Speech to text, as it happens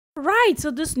Right,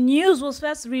 so this news was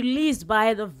first released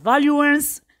by the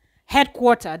Valuance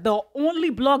headquarters, the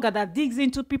only blogger that digs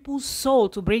into people's soul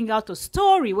to bring out a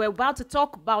story. We're about to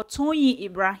talk about Toyin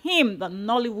Ibrahim, the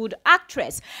Nollywood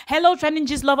actress. Hello, Trending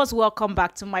Gist lovers, welcome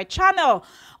back to my channel.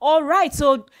 All right,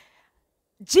 so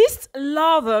Gist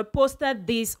Lover posted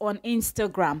this on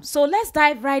Instagram. So let's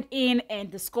dive right in and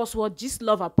discuss what Gist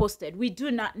Lover posted. We do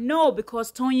not know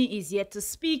because Toyin is yet to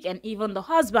speak and even the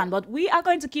husband, but we are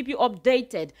going to keep you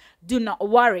updated. Do not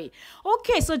worry.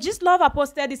 Okay, so Gist Lover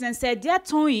posted this and said, "Dear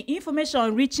Toyin,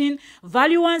 information reaching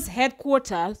Valuance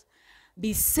headquarters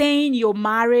be saying your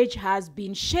marriage has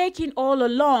been shaking all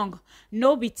along.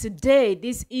 No be today,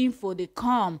 this info they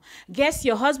come. Guess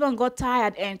your husband got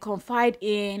tired and confide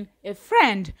in a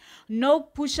friend. No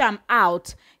push him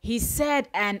out. He said,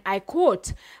 and I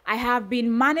quote, I have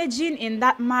been managing in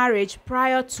that marriage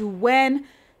prior to when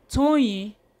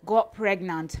Toyin got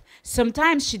pregnant.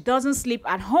 Sometimes she doesn't sleep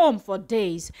at home for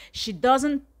days. She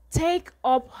doesn't take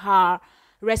up her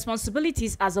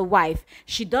responsibilities as a wife.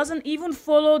 She doesn't even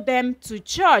follow them to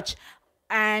church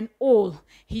and all.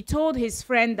 He told his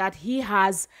friend that he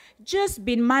has just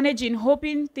been managing,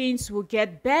 hoping things will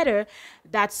get better.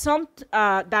 That some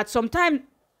of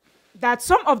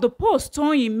the posts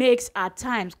Toyin makes at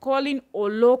times calling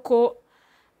Oloko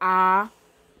are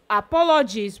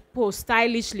apologies post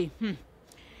stylishly.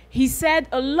 He said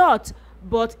a lot,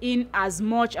 but in as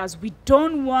much as we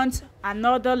don't want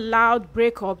another loud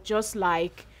breakup just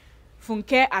like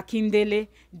Funke Akindele,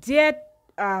 dear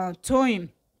Toyin,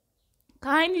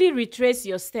 kindly retrace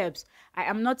your steps. I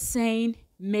am not saying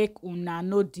make una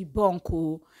no debunk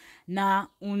o, na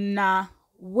una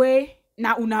way.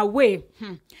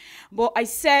 But I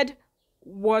said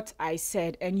what I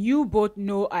said, and you both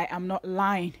know I am not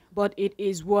lying, but it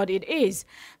is what it is.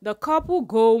 The couple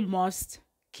goal must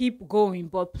keep going,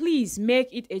 but please make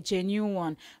it a genuine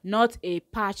one, not a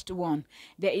patched one.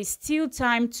 There is still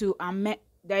time to amend.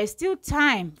 There is still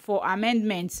time for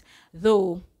amendments,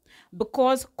 though,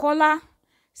 because Kola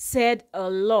said a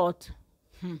lot.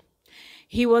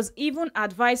 He was even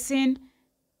advising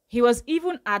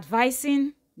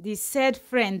the said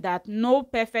friend that no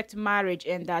perfect marriage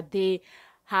and that they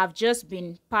have just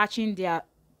been patching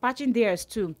theirs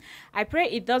too. I pray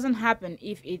it doesn't happen.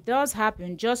 If it does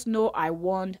happen, just know I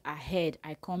warned ahead.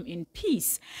 I come in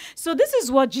peace." So this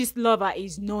is what Gist Lover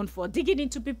is known for, digging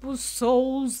into people's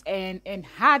souls and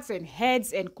hearts and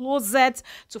heads and closets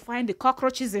to find the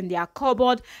cockroaches in their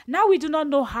cupboard. Now we do not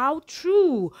know how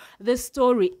true this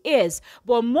story is,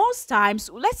 but most times,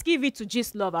 let's give it to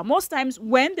Gist Lover, most times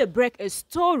when they break a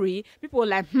story, people are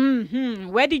like,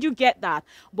 where did you get that?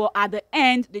 But at the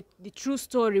end, the true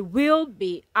story will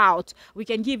be out. We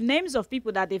can give names of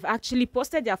people that they've actually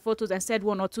posted their photos and said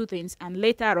one or two things, and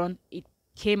later on it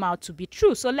came out to be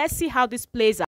true. So let's see how this plays out.